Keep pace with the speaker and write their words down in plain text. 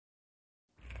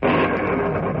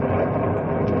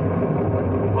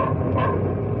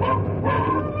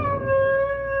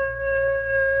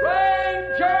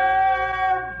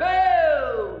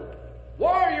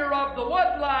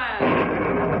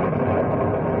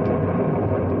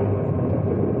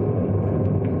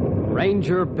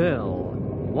Ranger Bill,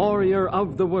 warrior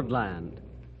of the woodland,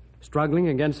 struggling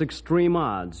against extreme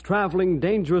odds, traveling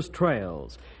dangerous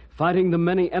trails, fighting the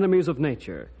many enemies of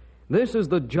nature. This is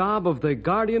the job of the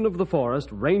guardian of the forest,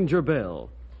 Ranger Bill.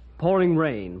 Pouring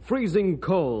rain, freezing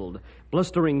cold,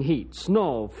 blistering heat,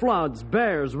 snow, floods,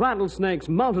 bears, rattlesnakes,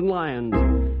 mountain lions.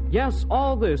 Yes,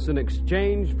 all this in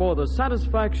exchange for the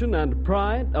satisfaction and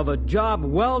pride of a job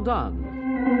well done.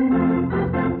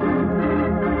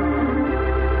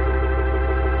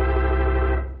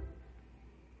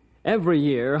 Every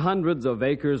year, hundreds of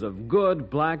acres of good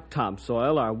black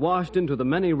topsoil are washed into the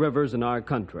many rivers in our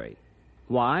country.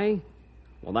 Why?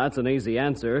 Well, that's an easy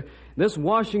answer. This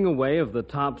washing away of the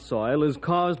topsoil is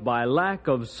caused by lack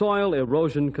of soil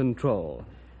erosion control.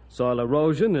 Soil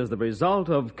erosion is the result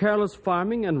of careless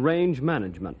farming and range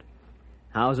management.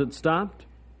 How's it stopped?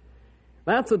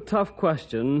 That's a tough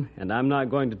question, and I'm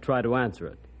not going to try to answer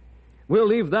it. We'll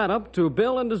leave that up to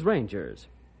Bill and his rangers.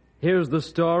 Here's the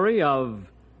story of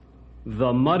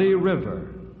the Muddy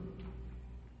River.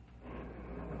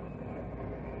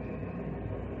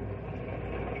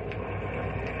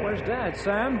 Where's Dad,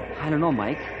 Sam? I don't know,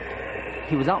 Mike.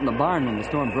 He was out in the barn when the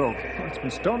storm broke. Oh, it's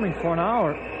been storming for an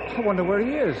hour. I wonder where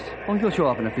he is. Oh, he'll show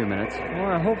up in a few minutes. Oh,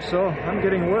 I hope so. I'm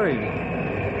getting worried.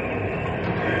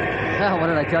 Ah, what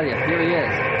did I tell you? Here he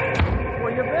is.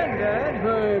 Where you been, Dad?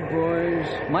 Hey,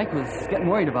 boys. Mike was getting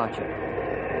worried about you.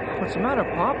 What's the matter,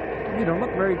 Pop? You don't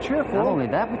look very cheerful. Not only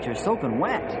that, but you're soaking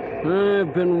wet.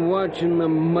 I've been watching the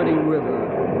Muddy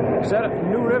River. Is that a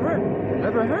new river?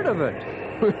 Never heard of it.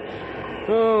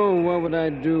 Oh, what would I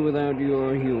do without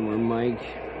your humor, Mike?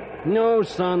 No,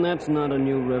 son, that's not a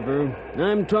new river.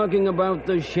 I'm talking about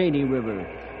the Shady River.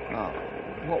 Oh,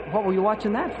 what were you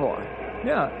watching that for?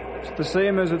 Yeah, it's the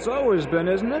same as it's always been,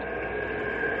 isn't it?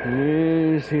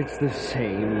 Yes, it's the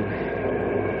same.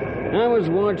 I was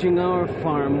watching our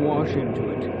farm wash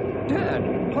into it.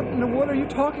 Dad, what in the world are you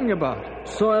talking about?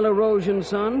 Soil erosion,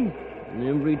 son.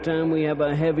 Every time we have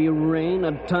a heavy rain,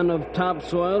 a ton of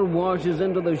topsoil washes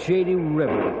into the Shady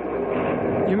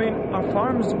River. You mean our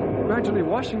farm's gradually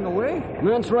washing away?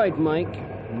 That's right, Mike.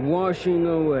 Washing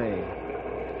away.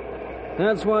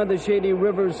 That's why the Shady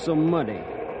River's so muddy.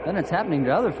 Then it's happening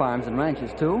to other farms and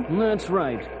ranches, too. That's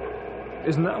right.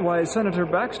 Isn't that why Senator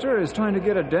Baxter is trying to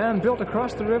get a dam built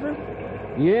across the river?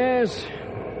 Yes,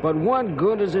 but what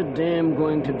good is a dam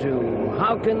going to do?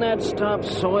 How can that stop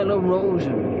soil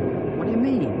erosion? What do you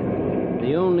mean?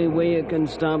 The only way it can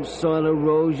stop soil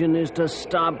erosion is to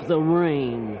stop the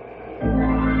rain.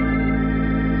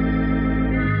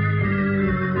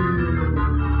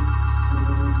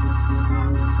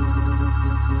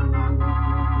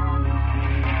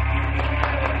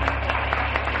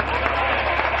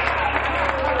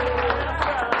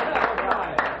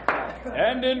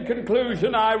 And in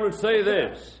conclusion, I will say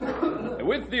this.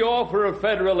 With the offer of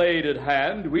federal aid at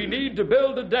hand, we need to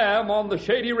build a dam on the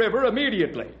Shady River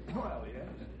immediately.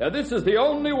 Now, this is the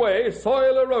only way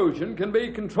soil erosion can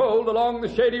be controlled along the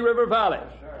Shady River Valley.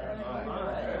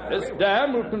 This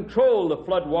dam will control the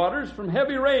floodwaters from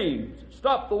heavy rains,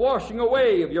 stop the washing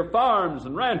away of your farms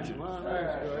and ranches.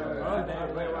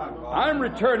 I'm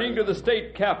returning to the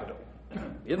state capitol.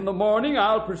 In the morning,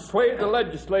 I'll persuade the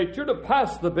legislature to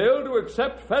pass the bill to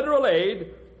accept federal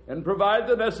aid and provide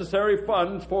the necessary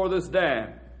funds for this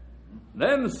dam.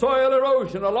 Then soil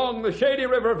erosion along the Shady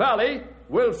River Valley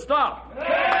will stop.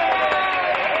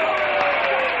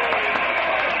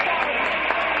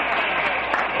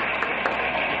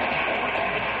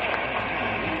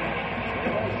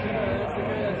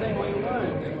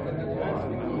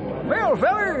 Well,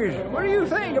 fellers, what do you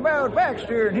think about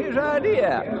Baxter and his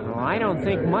idea? Well, I don't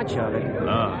think much of it.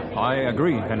 I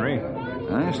agree, Henry.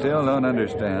 I still don't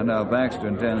understand how Baxter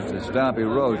intends to stop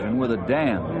erosion with a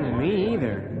dam. Me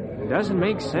either. Doesn't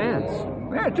make sense.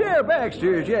 Well, tell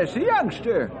Baxter is just a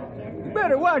youngster. You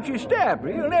better watch your step, or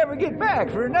you'll never get back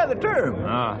for another term.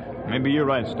 Maybe you're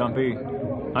right, Stumpy.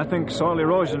 I think soil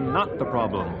erosion not the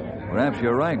problem. Perhaps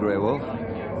you're right, Grey Wolf.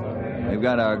 We've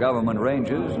got our government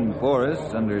ranges and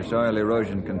forests under soil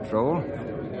erosion control.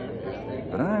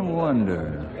 But I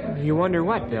wonder... You wonder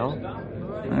what, Bill?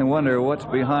 I wonder what's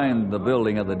behind the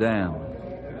building of the dam.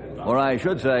 Or I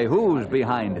should say, who's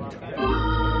behind it.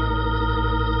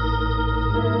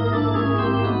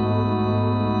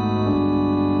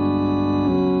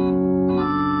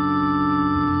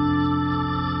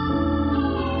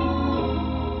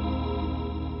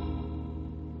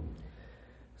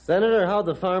 Senator, how'd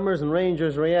the farmers and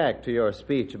rangers react to your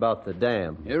speech about the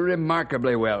dam?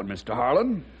 Remarkably well, Mr.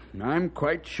 Harlan. and I'm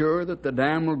quite sure that the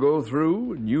dam will go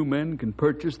through and you men can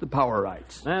purchase the power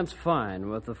rights. That's fine.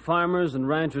 With the farmers and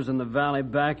ranchers in the valley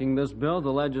backing this bill,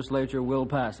 the legislature will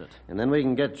pass it. And then we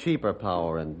can get cheaper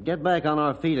power and get back on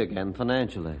our feet again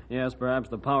financially. Yes, perhaps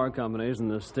the power companies in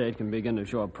the state can begin to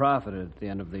show a profit at the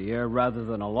end of the year rather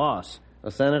than a loss.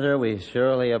 Well, Senator, we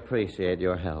surely appreciate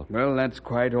your help. Well, that's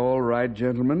quite all right,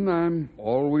 gentlemen. I'm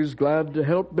always glad to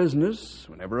help business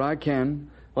whenever I can.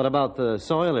 What about the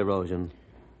soil erosion?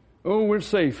 Oh, we're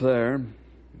safe there.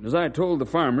 As I told the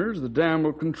farmers, the dam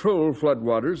will control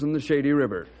floodwaters in the Shady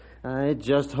River. I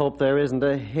just hope there isn't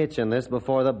a hitch in this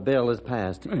before the bill is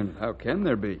passed. And how can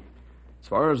there be? As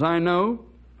far as I know,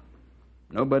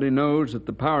 nobody knows that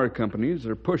the power companies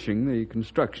are pushing the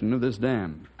construction of this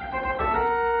dam.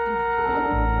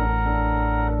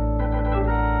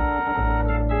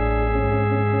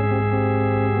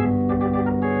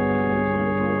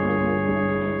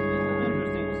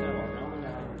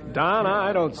 Don,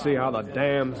 I don't see how the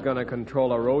dam's going to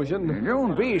control erosion.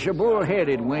 Don't be so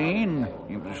bullheaded, Wayne.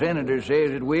 If the senator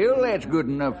says it will, that's good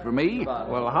enough for me.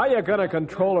 Well, how you going to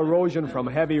control erosion from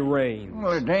heavy rain?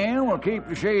 Well, the dam will keep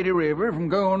the Shady River from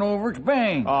going over its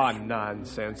banks. Oh,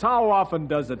 nonsense. How often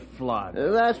does it flood?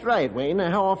 That's right, Wayne.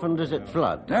 How often does it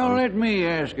flood? Now, let me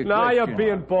ask a Now question. you're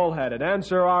being bullheaded.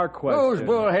 Answer our question. Who's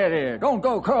bullheaded? Don't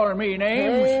go calling me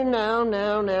names. Hey,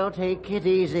 now, take it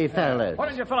easy, fellas. Why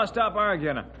don't you fellas stop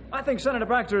arguing? I think Senator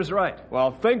Baxter is right.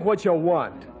 Well, think what you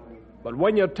want. But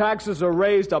when your taxes are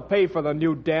raised to pay for the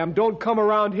new dam, don't come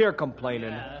around here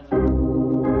complaining.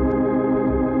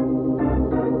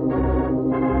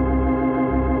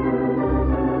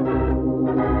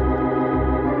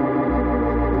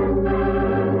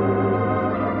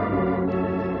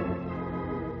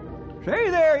 Say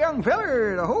there, young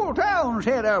feller, the whole town's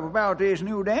head up about this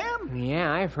new dam.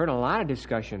 Yeah, I've heard a lot of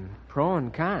discussion, pro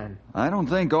and con. I don't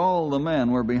think all the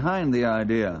men were behind the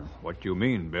idea. What you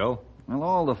mean, Bill? Well,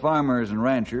 all the farmers and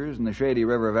ranchers in the Shady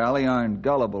River Valley aren't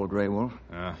gullible, Grey Wolf.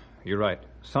 You're right.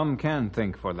 Some can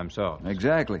think for themselves.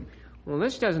 Exactly. Well,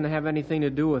 this doesn't have anything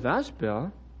to do with us,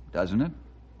 Bill. Doesn't it?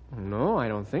 No, I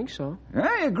don't think so.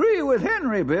 I agree with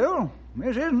Henry, Bill.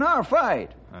 This isn't our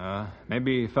fight.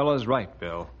 Maybe fella's right,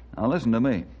 Bill. Now listen to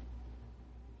me.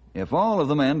 If all of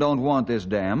the men don't want this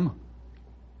dam,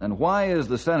 then why is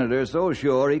the senator so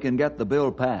sure he can get the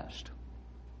bill passed?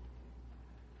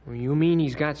 Well, you mean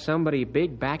he's got somebody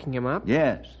big backing him up?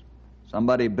 Yes.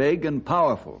 Somebody big and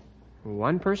powerful.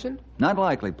 One person? Not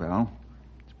likely, pal.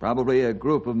 It's probably a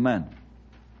group of men.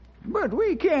 But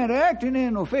we can't act in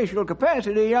an official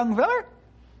capacity, young feller.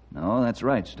 No, that's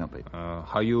right, Stumpy.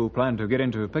 How you plan to get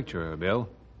into the picture, Bill?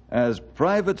 As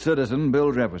private citizen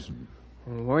Bill Jefferson.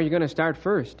 Well, where are you going to start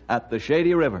first? At the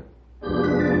Shady River.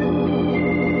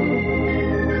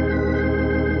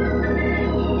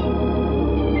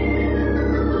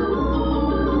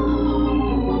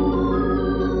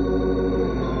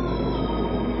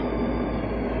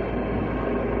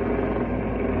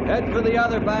 Head for the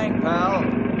other bank, pal.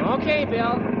 Okay,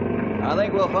 Bill. I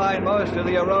think we'll find most of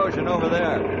the erosion over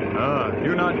there.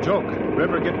 You not joke.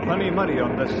 River get plenty muddy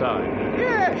on this side.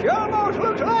 Yes, she almost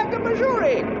looks like the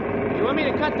Missouri. You want me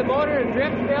to cut the motor and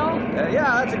drift, Bill?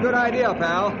 Yeah, that's a good idea,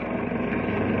 pal.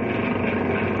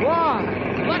 Why,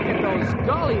 look at those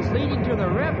gullies leading to the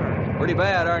river. Pretty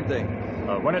bad, aren't they?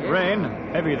 When it rain,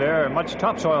 heavy there, much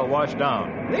topsoil washed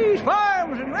down. These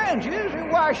farms and ranches are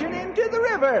washing into the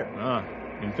river.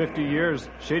 In 50 years,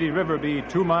 Shady River be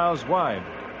 2 miles wide.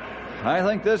 I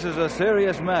think this is a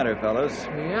serious matter, fellas.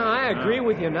 Yeah, I agree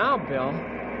with you now, Bill.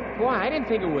 Boy, I didn't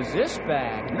think it was this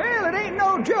bad. Well, it ain't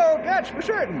no joke, that's for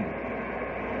certain.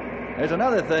 There's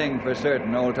another thing for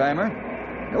certain, old-timer.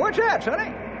 What's that,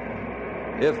 Sonny?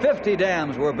 If 50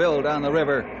 dams were built on the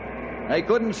river, they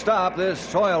couldn't stop this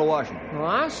soil washing. Well,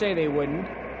 I'll say they wouldn't.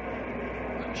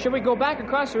 Should we go back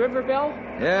across the river, Bill?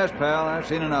 Yes, pal, I've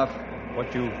seen enough.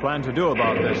 What you plan to do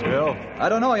about this, Bill? I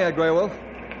don't know yet, Grey Wolf.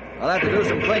 I'll have to do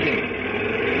some thinking.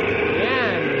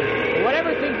 Yeah, and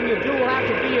whatever thinking you do will have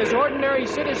to be as ordinary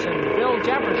citizen, Bill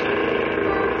Jefferson.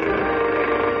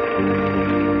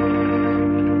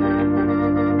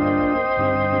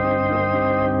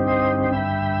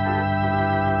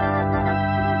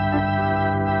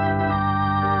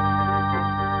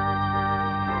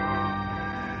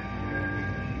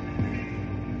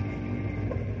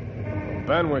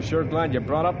 Ben, we're sure glad you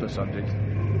brought up the subject.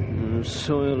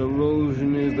 Soil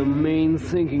erosion is the main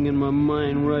thinking in my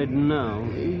mind right now.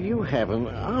 You have an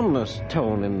ominous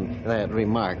tone in that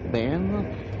remark, Ben.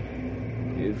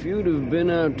 If you'd have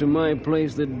been out to my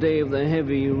place the day of the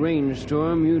heavy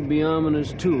rainstorm, you'd be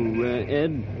ominous too,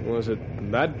 Ed. Was it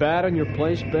that bad in your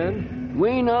place, Ben?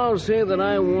 Wayne, I'll say that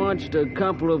I watched a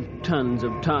couple of tons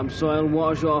of topsoil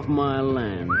wash off my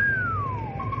land.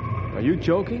 Are you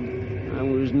joking? I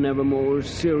was never more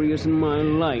serious in my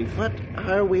life. What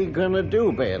are we gonna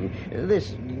do, Ben?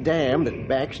 This dam that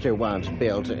Baxter wants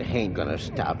built ain't gonna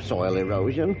stop soil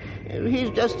erosion. He's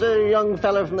just a young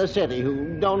fella from the city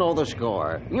who don't know the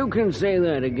score. You can say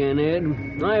that again,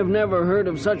 Ed. I've never heard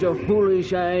of such a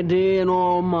foolish idea in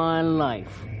all my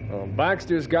life. Well,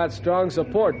 Baxter's got strong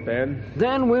support, Ben.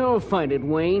 Then we'll fight it,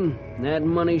 Wayne. That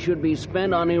money should be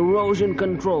spent on erosion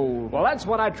control. Well, that's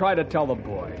what I try to tell the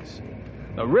boys.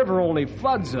 The river only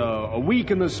floods a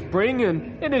week in the spring,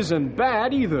 and it isn't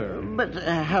bad either. But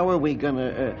how are we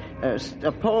gonna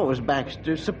oppose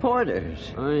Baxter's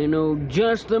supporters? I know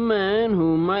just the man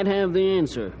who might have the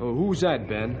answer. Oh, who's that,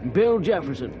 Ben? Bill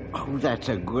Jefferson. Oh, that's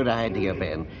a good idea,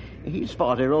 Ben. He's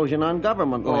fought erosion on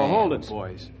government Oh, lands. hold it,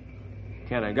 boys.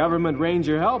 Can a government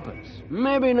ranger help us?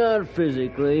 Maybe not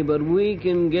physically, but we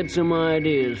can get some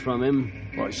ideas from him.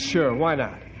 Well, sure, why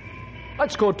not?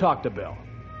 Let's go talk to Bill.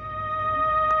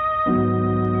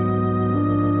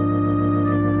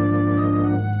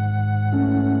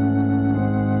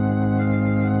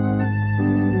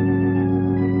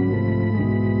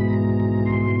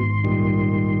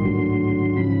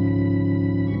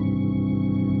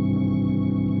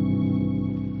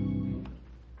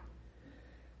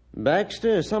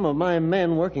 Baxter, some of my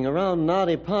men working around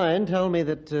Knotty Pine tell me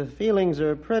that feelings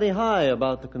are pretty high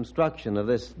about the construction of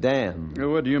this dam.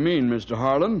 What do you mean, Mr.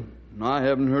 Harlan? I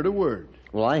haven't heard a word.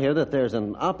 Well, I hear that there's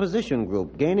an opposition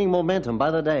group gaining momentum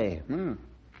by the day. I'll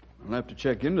have to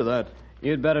check into that.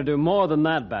 You'd better do more than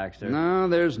that, Baxter. No,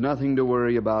 there's nothing to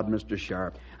worry about, Mr.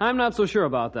 Sharp. I'm not so sure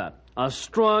about that. A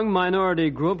strong minority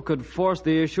group could force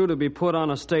the issue to be put on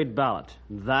a state ballot.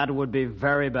 That would be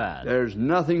very bad. There's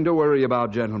nothing to worry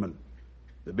about, gentlemen.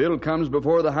 The bill comes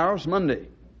before the House Monday.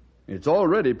 It's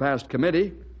already passed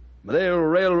committee, but they'll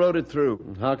railroad it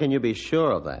through. How can you be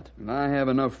sure of that? And I have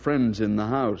enough friends in the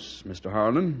House, Mr.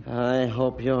 Harlan. I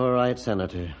hope you're right,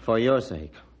 Senator, for your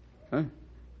sake. Huh?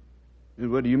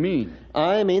 What do you mean?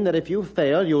 I mean that if you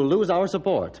fail, you'll lose our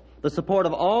support. The support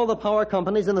of all the power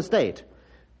companies in the state.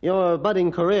 Your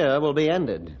budding career will be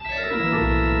ended.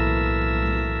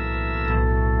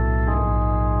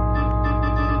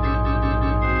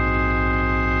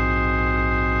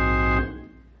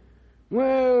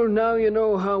 Well, now you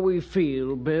know how we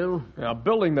feel, Bill. Now,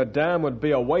 building the dam would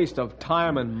be a waste of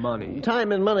time and money.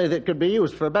 Time and money that could be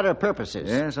used for better purposes.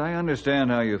 Yes, I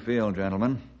understand how you feel,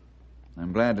 gentlemen.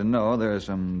 I'm glad to know there are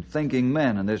some thinking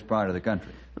men in this part of the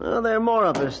country. Well, there are more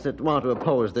of us that want to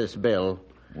oppose this bill.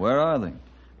 Where are they?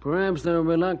 Perhaps they're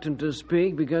reluctant to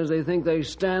speak because they think they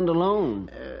stand alone.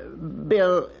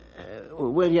 Bill,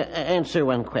 will you answer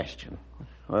one question?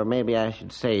 Or maybe I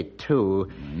should say two.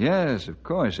 Yes, of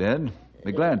course, Ed.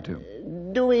 Be glad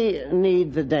to. Do we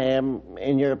need the dam,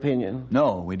 in your opinion?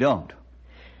 No, we don't.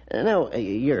 Now,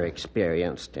 you're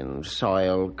experienced in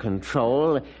soil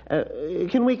control.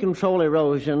 Can we control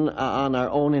erosion on our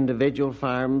own individual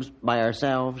farms by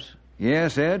ourselves?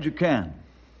 Yes, Ed, you can.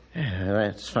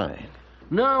 That's fine.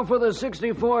 Now for the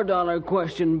 $64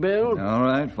 question, Bill. All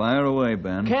right, fire away,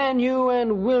 Ben. Can you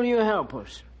and will you help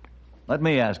us? Let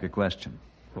me ask a question.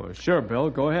 Well, sure, Bill,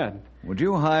 go ahead. Would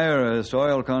you hire a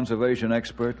soil conservation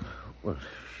expert? Well,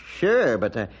 sure,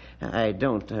 but I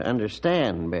don't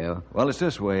understand, Bill. Well, it's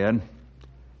this way, Ed.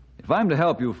 If I'm to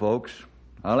help you folks,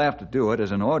 I'll have to do it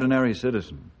as an ordinary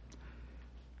citizen.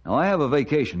 Now, I have a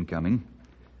vacation coming.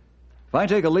 If I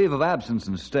take a leave of absence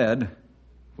instead,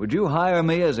 would you hire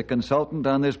me as a consultant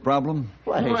on this problem?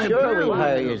 Why, sure, we'll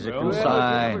hire you as a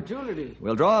consultant. Fine.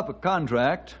 We'll draw up a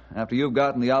contract after you've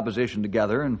gotten the opposition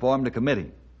together and formed a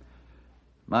committee.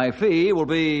 My fee will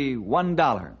be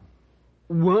 $1.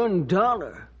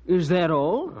 $1? Is that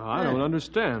all? I don't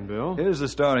understand, Bill. Here's the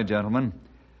story, gentlemen.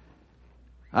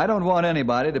 I don't want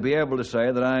anybody to be able to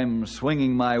say that I'm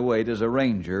swinging my weight as a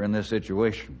ranger in this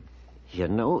situation. You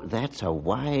know, that's a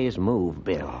wise move,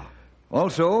 Bill.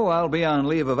 Also, I'll be on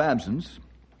leave of absence,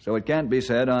 so it can't be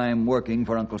said I'm working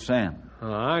for Uncle Sam.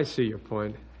 I see your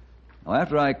point. Now,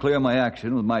 after I clear my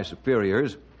action with my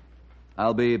superiors,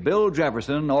 I'll be Bill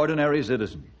Jefferson, ordinary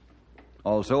citizen.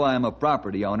 Also, I'm a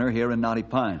property owner here in Knotty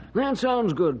Pine. That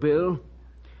sounds good, Bill.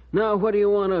 Now, what do you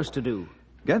want us to do?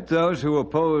 Get those who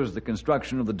oppose the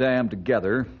construction of the dam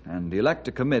together and elect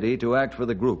a committee to act for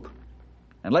the group.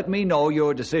 And let me know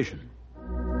your decision.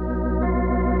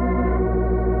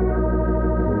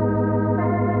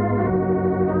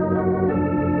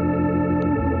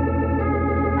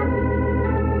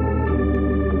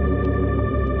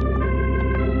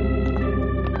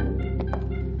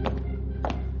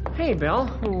 Hey, Hey, Bill,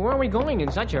 where are we going in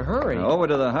such a hurry? Over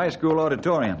to the high school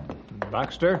auditorium.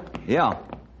 Baxter? Yeah.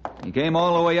 He came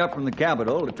all the way up from the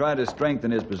Capitol to try to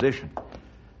strengthen his position.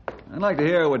 I'd like to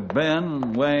hear what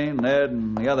Ben, Wayne, Ned,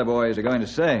 and the other boys are going to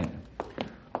say.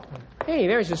 Hey,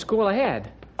 there's the school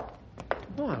ahead.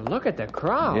 Oh, look at the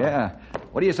crowd. Yeah.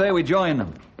 What do you say we join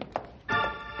them?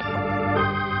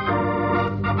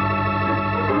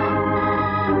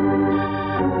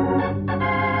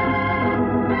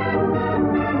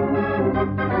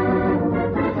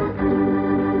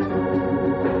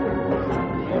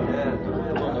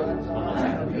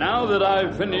 Now that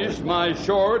I've finished my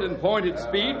short and pointed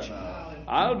speech,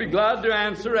 I'll be glad to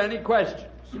answer any questions.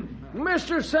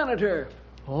 Mr. Senator.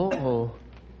 Uh-oh.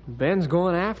 Ben's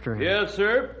going after him. Yes,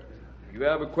 sir. You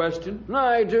have a question?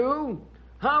 I do.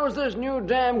 How is this new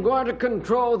dam going to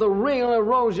control the real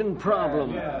erosion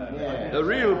problem? The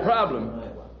real problem?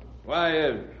 Why,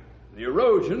 the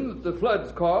erosion that the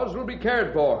floods cause will be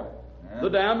cared for. The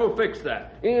dam will fix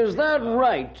that. Is that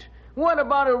right? What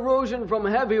about erosion from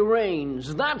heavy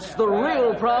rains? That's the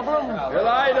real problem. Well,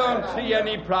 I don't see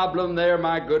any problem there,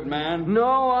 my good man.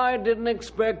 No, I didn't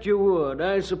expect you would.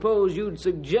 I suppose you'd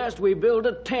suggest we build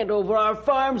a tent over our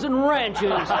farms and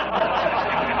ranches.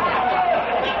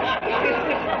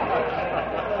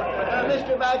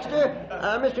 Mr.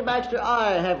 Baxter,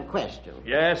 I have a question.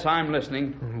 Yes, I'm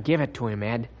listening. Give it to him,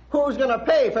 Ed. Who's going to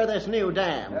pay for this new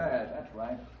dam? That's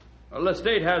right. Well, the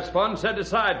state has funds set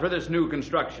aside for this new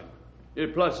construction.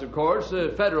 Plus, of course,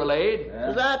 federal aid.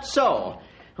 That's so.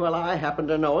 Well, I happen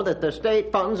to know that the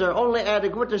state funds are only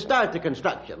adequate to start the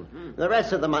construction. The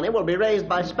rest of the money will be raised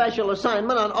by special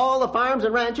assignment on all the farms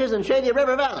and ranches in Shady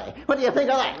River Valley. What do you think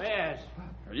of that? Yes.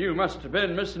 You must have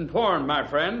been misinformed, my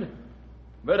friend.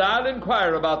 But I'll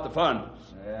inquire about the funds.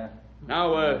 Yeah.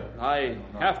 Now, I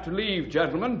have to leave,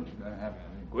 gentlemen.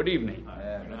 Good evening.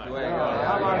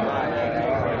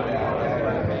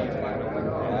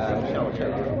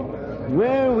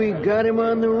 Well, we got him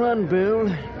on the run, Bill.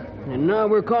 And now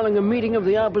we're calling a meeting of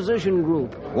the opposition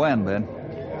group. When, Ben?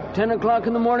 10 o'clock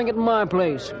in the morning at my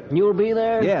place. You'll be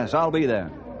there? Yes, I'll be there.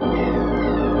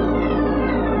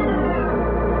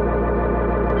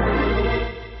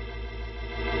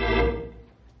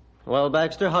 Well,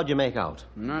 Baxter, how'd you make out?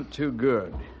 Not too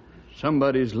good.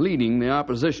 Somebody's leading the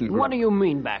opposition group. What do you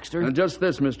mean, Baxter? Just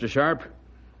this, Mr. Sharp.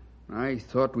 I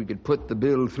thought we could put the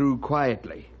bill through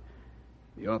quietly.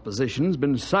 The opposition's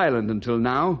been silent until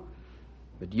now,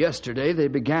 but yesterday they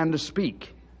began to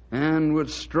speak, and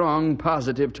with strong,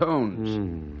 positive tones.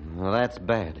 Well, that's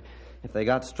bad. If they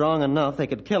got strong enough, they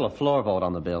could kill a floor vote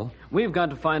on the bill. We've got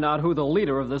to find out who the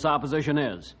leader of this opposition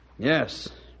is. Yes.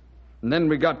 And then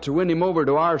we got to win him over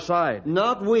to our side.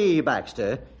 Not we,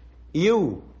 Baxter.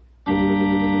 You.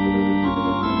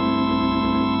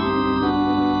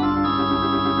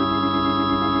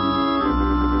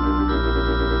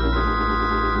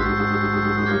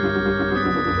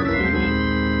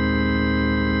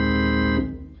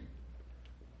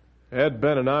 Ed,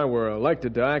 Ben, and I were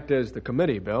elected to act as the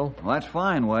committee, Bill. Well, that's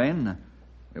fine, Wayne.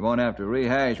 We won't have to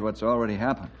rehash what's already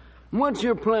happened. What's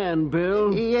your plan,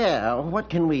 Bill? Yeah, what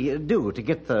can we do to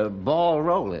get the ball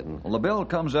rolling? Well, the bill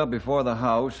comes up before the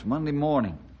House Monday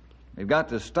morning. We've got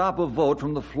to stop a vote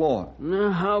from the floor. Now,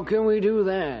 how can we do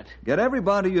that? Get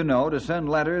everybody you know to send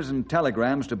letters and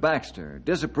telegrams to Baxter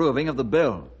disapproving of the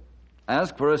bill.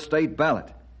 Ask for a state ballot.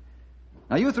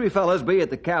 Now, you three fellas be at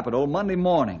the Capitol Monday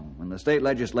morning when the state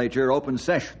legislature opens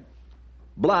session.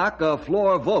 Block a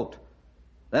floor vote.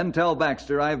 Then tell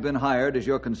Baxter I've been hired as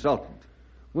your consultant.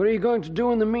 What are you going to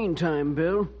do in the meantime,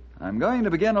 Bill? I'm going to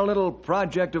begin a little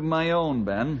project of my own,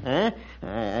 Ben. Huh?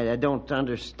 I don't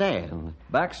understand.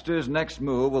 Baxter's next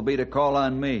move will be to call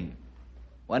on me.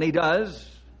 When he does,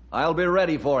 I'll be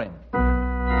ready for him.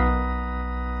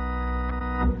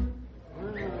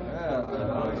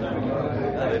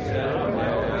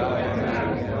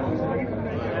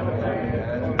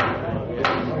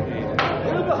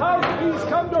 Will the House please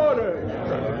come to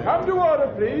order? Come to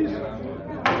order, please.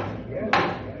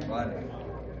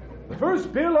 The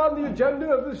first bill on the agenda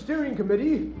of the steering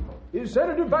committee is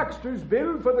Senator Baxter's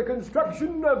bill for the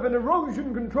construction of an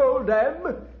erosion control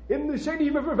dam in the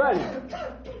Shady River Valley.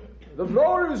 The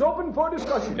floor is open for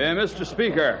discussion. Mr.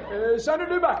 Speaker.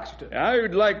 Senator Baxter. I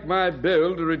would like my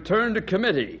bill to return to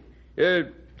committee.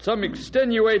 Some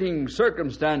extenuating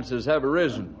circumstances have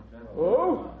arisen.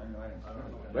 Oh?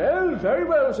 Well, very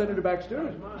well, Senator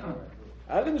Baxter.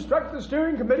 I'll instruct the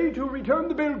steering committee to return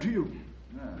the bill to you.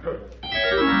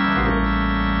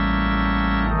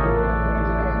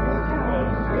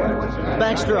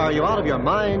 Baxter, are you out of your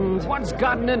mind? What's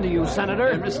gotten into you,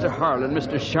 Senator? Mr. Harlan,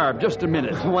 Mr. Sharp, just a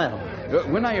minute. Well,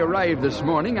 When I arrived this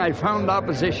morning, I found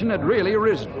opposition had really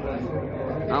arisen.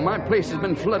 Now, my place has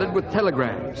been flooded with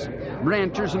telegrams.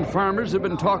 Ranchers and farmers have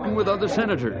been talking with other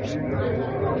senators.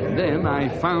 And then I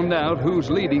found out who's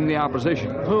leading the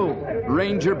opposition. Who?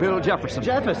 Ranger Bill Jefferson.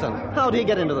 Jefferson. How'd he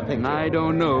get into the picture? I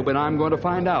don't know, but I'm going to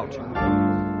find out.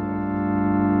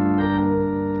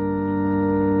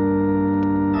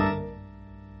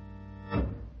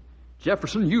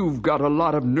 Jefferson, you've got a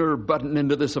lot of nerve butting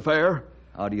into this affair.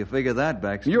 How do you figure that,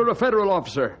 Baxter? You're a federal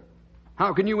officer.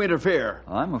 How can you interfere?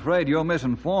 I'm afraid you're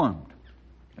misinformed.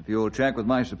 If you'll check with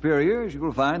my superiors,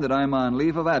 you'll find that I'm on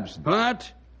leave of absence.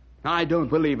 What? I don't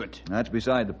believe it. That's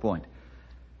beside the point.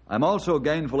 I'm also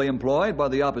gainfully employed by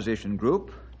the opposition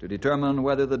group to determine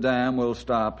whether the dam will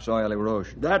stop soil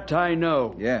erosion. That I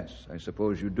know. Yes, I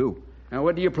suppose you do. Now,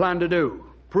 what do you plan to do?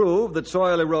 Prove that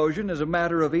soil erosion is a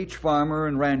matter of each farmer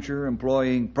and rancher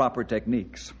employing proper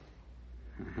techniques.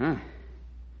 Uh-huh.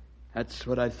 That's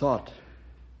what I thought.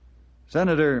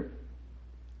 Senator,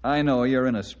 I know you're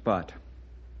in a spot.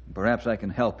 Perhaps I can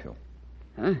help you.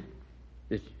 Huh?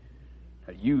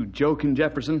 Are you joking,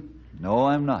 Jefferson? No,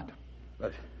 I'm not.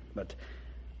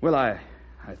 Well, I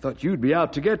thought you'd be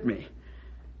out to get me,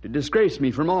 to disgrace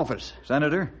me from office.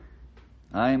 Senator,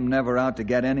 I'm never out to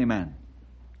get any man.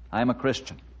 I'm a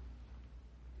Christian.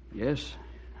 Yes,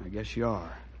 I guess you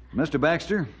are. Mr.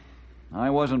 Baxter, I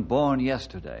wasn't born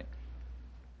yesterday.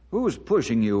 Who's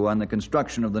pushing you on the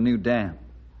construction of the new dam?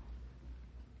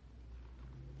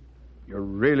 You're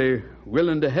really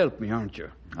willing to help me, aren't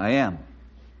you? I am,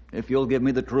 if you'll give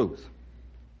me the truth.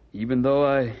 Even though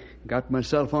I got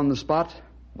myself on the spot?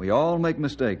 We all make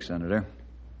mistakes, Senator,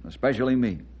 especially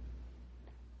me.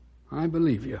 I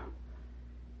believe you.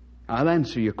 I'll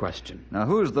answer your question. Now,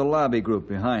 who's the lobby group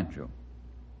behind you?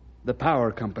 The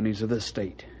power companies of this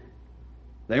state.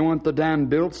 They want the dam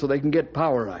built so they can get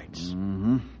power rights.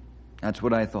 Mm-hmm. That's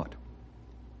what I thought.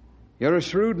 You're a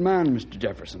shrewd man, Mr.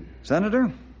 Jefferson.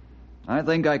 Senator, I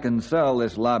think I can sell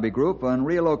this lobby group on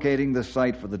relocating the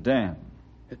site for the dam.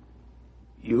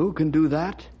 You can do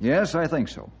that? Yes, I think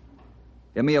so.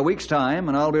 Give me a week's time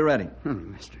and I'll be ready.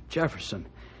 Mr. Jefferson,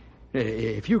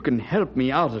 if you can help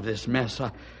me out of this mess,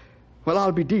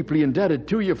 I'll be deeply indebted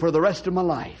to you for the rest of my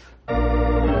life.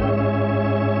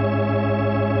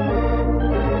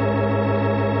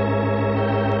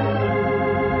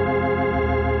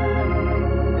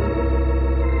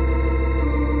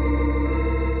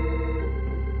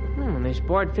 This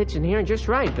board fits in here just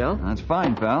right, Bill. That's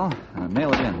fine, pal.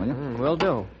 Nail it in, will you? Will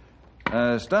do.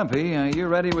 Stumpy, are you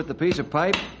ready with the piece of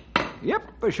pipe? Yep,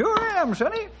 sure am,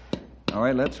 Sonny. All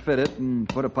right, let's fit it and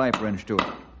put a pipe wrench to it.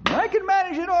 I can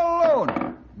manage it all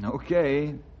alone. Okay.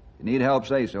 If you need help,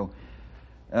 say so.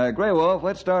 Grey Wolf,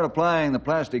 let's start applying the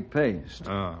plastic paste.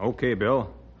 Okay,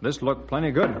 Bill. This looked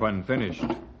plenty good when finished.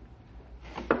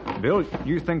 Bill,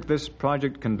 you think this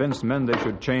project convinced men they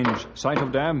should change site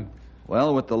of dam?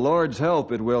 Well, with the Lord's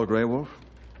help, it will, Grey Wolf.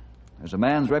 There's a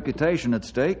man's reputation at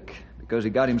stake because he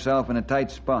got himself in a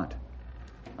tight spot.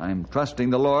 I'm trusting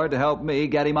the Lord to help me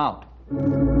get him out.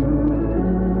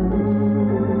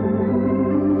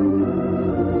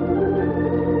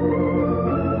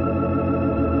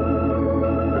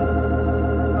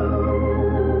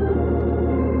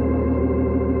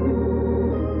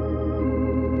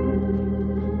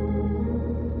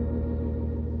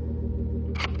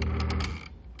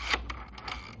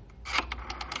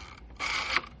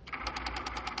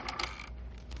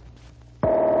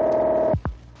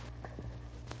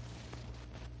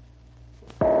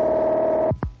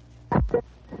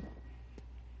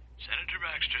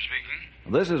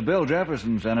 This is Bill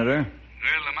Jefferson, Senator.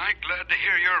 Well, am I glad to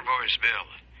hear your voice, Bill.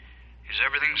 Is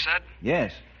everything set?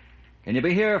 Yes. Can you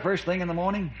be here first thing in the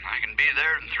morning? I can be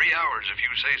there in 3 hours if you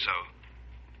say so.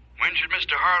 When should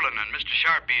Mr. Harlan and Mr.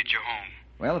 Sharp be at your home?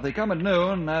 Well, if they come at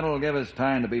noon, that'll give us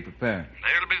time to be prepared.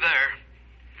 They'll be there.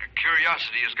 Their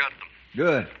curiosity has got them.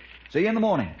 Good. See you in the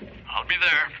morning. I'll be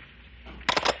there.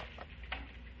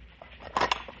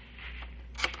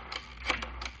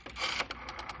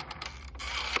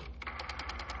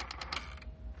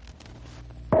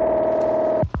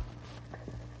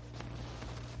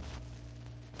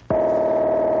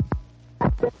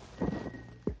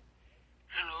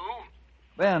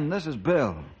 Ben, this is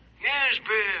Bill. Yes,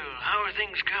 Bill. How are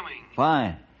things coming?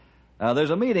 Fine. There's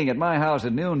a meeting at my house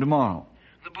at noon tomorrow.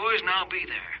 The boys and I'll be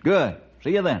there. Good.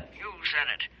 See you then. You said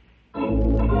it.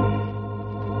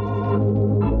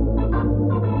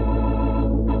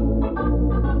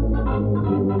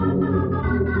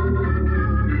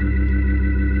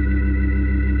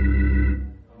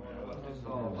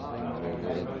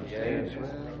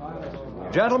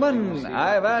 Gentlemen,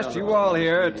 I've asked you all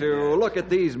here to look at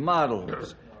these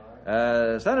models.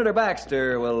 Senator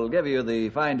Baxter will give you the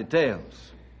fine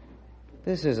details.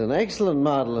 This is an excellent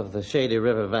model of the Shady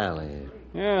River Valley.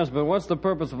 Yes, but what's the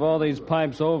purpose of all these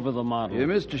pipes over the model?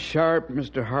 Mr. Sharp,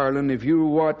 Mr. Harlan, if you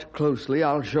watch closely,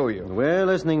 I'll show you. We're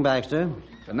listening, Baxter.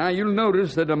 And now you'll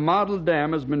notice that a model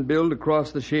dam has been built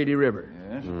across the Shady River.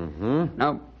 Yes. Mm-hmm.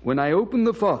 Now, when I open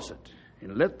the faucet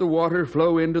and let the water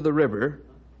flow into the river,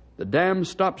 the dam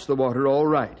stops the water all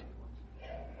right.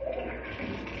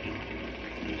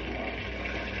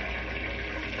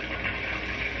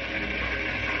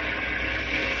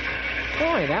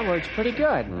 Boy, that works pretty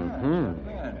good. Mm-hmm.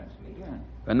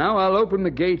 And now I'll open the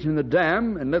gate in the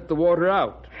dam and let the water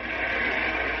out.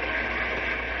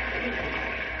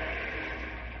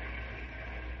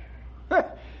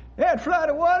 That flood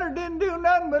of water didn't do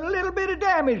nothing but a little bit of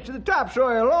damage to the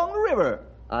topsoil along the river.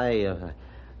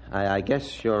 I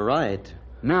guess you're right.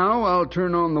 Now I'll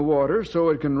turn on the water so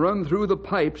it can run through the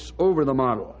pipes over the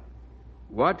model.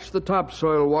 Watch the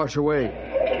topsoil wash away.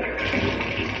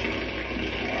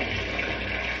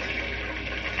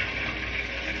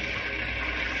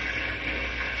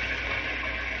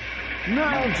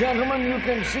 Now, gentlemen, you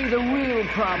can see the real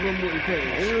problem we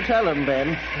face. You tell him,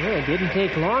 Ben. Well, it didn't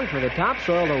take long for the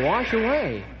topsoil to wash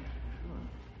away.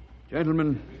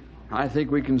 Gentlemen, I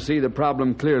think we can see the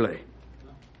problem clearly.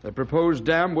 The proposed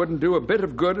dam wouldn't do a bit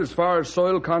of good as far as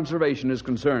soil conservation is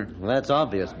concerned. Well, that's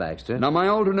obvious, Baxter. Now, my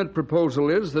alternate proposal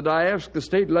is that I ask the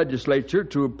state legislature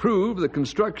to approve the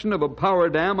construction of a power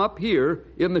dam up here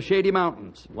in the Shady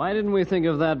Mountains. Why didn't we think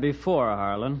of that before,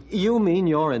 Harlan? You mean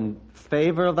you're in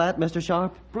favor of that, Mr.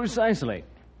 Sharp? Precisely.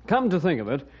 Come to think of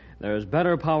it, there's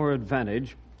better power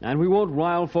advantage, and we won't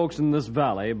rile folks in this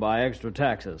valley by extra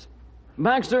taxes.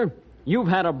 Baxter, you've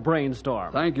had a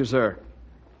brainstorm. Thank you, sir.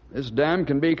 This dam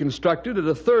can be constructed at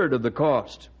a third of the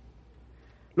cost.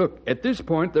 Look, at this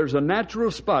point, there's a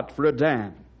natural spot for a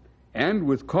dam. And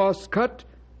with costs cut,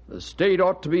 the state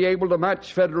ought to be able to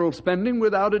match federal spending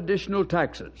without additional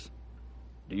taxes.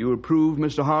 Do you approve,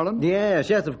 Mr. Harlan? Yes,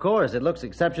 of course. It looks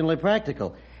exceptionally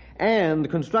practical. And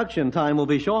construction time will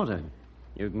be shorter.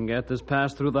 You can get this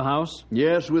passed through the House?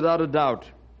 Yes, without a doubt.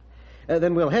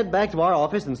 Then we'll head back to our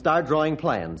office and start drawing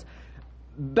plans.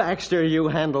 Baxter, you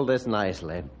handled this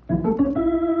nicely.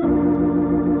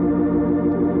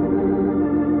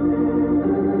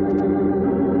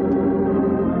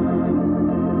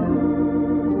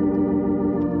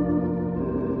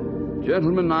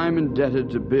 Gentlemen, I'm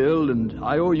indebted to Bill, and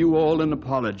I owe you all an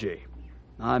apology.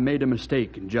 I made a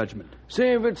mistake in judgment.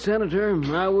 Save it, Senator.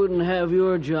 I wouldn't have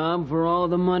your job for all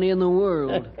the money in the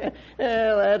world.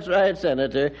 Well, that's right,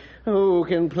 Senator. Who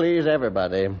can please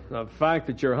everybody? The fact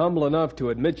that you're humble enough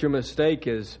to admit your mistake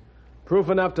is proof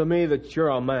enough to me that you're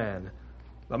a man.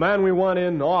 The man we want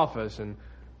in office, and,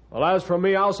 well, as for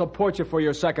me, I'll support you for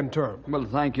your second term. Well,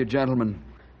 thank you, gentlemen.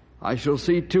 I shall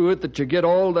see to it that you get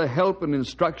all the help and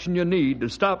instruction you need to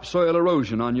stop soil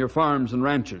erosion on your farms and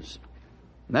ranches.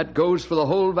 And that goes for the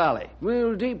whole valley.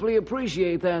 We'll deeply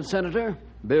appreciate that, Senator.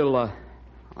 Bill,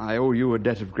 I owe you a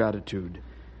debt of gratitude.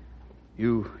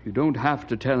 You don't have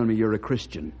to tell me you're a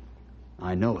Christian.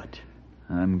 I know it.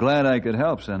 I'm glad I could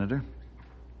help, Senator.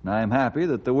 I'm happy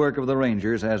that the work of the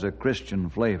Rangers has a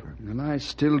Christian flavor. And I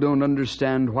still don't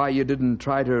understand why you didn't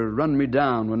try to run me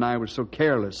down when I was so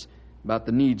careless about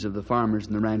the needs of the farmers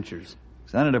and the ranchers.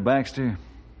 Senator Baxter,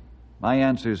 my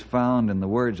answer's found in the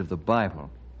words of the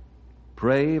Bible.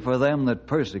 Pray for them that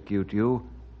persecute you,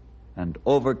 and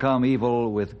overcome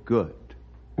evil with good.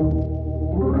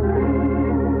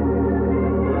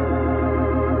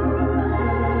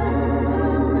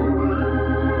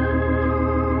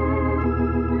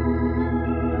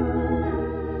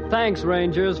 Thanks,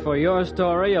 Rangers, for your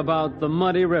story about the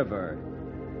Muddy River.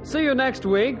 See you next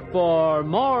week for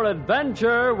more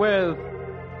adventure with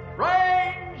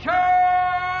Ranger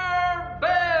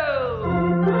Bill!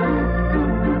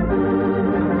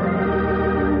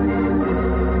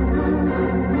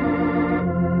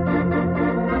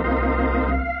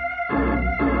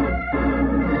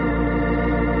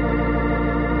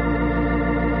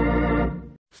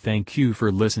 Thank you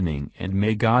for listening, and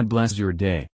may God bless your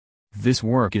day. This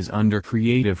work is under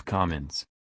Creative Commons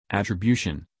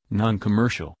Attribution,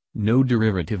 Non-Commercial, No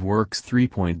Derivative Works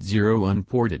 3.0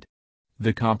 Unported.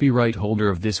 The copyright holder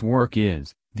of this work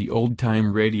is the Old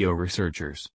Time Radio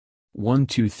Researchers.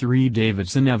 123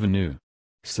 Davidson Avenue,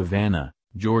 Savannah,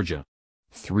 Georgia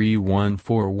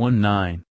 31419.